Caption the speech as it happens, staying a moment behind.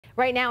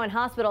Right now in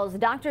hospitals,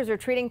 doctors are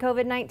treating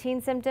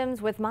COVID-19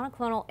 symptoms with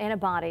monoclonal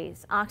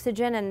antibodies,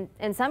 oxygen, and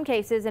in some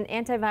cases an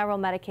antiviral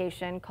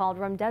medication called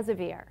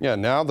remdesivir. Yeah,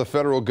 now the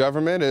federal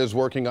government is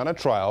working on a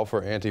trial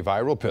for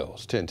antiviral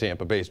pills. 10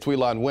 Tampa-based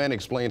Tweelon Nguyen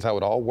explains how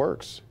it all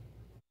works.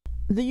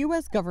 The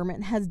U.S.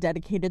 government has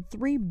dedicated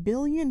 $3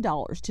 billion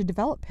to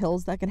develop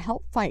pills that can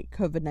help fight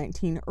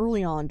COVID-19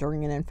 early on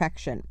during an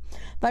infection.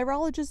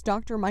 Virologist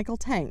Dr. Michael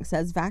Tang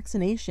says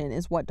vaccination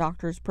is what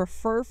doctors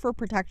prefer for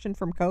protection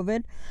from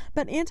COVID,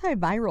 but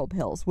antiviral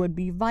pills would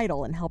be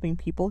vital in helping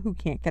people who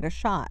can't get a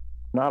shot.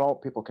 Not all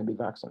people can be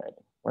vaccinated,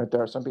 right?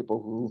 There are some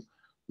people who,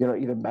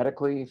 either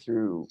medically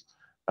through,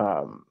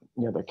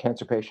 they're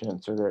cancer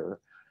patients or they're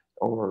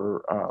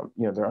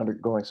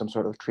undergoing some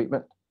sort of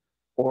treatment,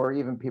 or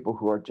even people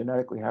who are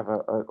genetically have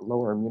a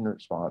lower immune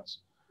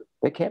response,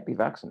 they can't be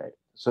vaccinated.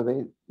 So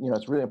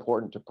it's really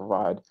important to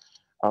provide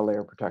a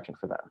layer of protection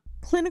for them.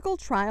 Clinical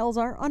trials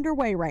are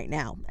underway right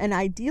now, and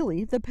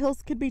ideally the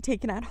pills could be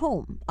taken at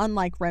home,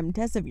 unlike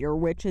remdesivir,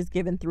 which is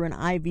given through an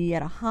IV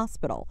at a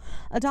hospital.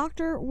 A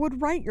doctor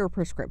would write your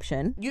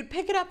prescription. You'd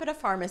pick it up at a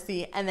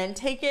pharmacy and then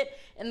take it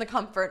in the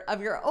comfort of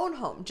your own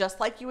home,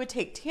 just like you would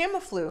take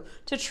Tamiflu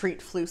to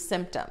treat flu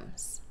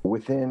symptoms.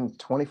 Within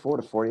 24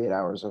 to 48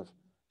 hours of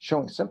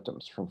showing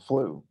symptoms from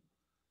flu,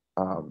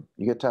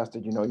 you get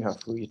tested, you have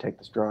flu, you take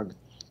this drug,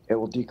 it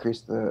will decrease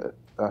the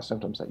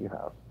symptoms that you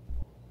have.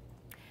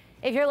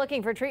 If you're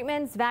looking for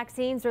treatments,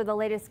 vaccines, or the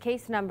latest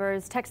case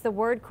numbers, text the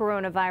word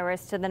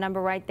coronavirus to the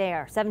number right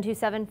there,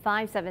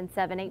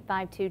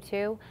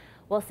 727-577-8522.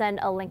 We'll send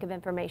a link of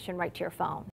information right to your phone.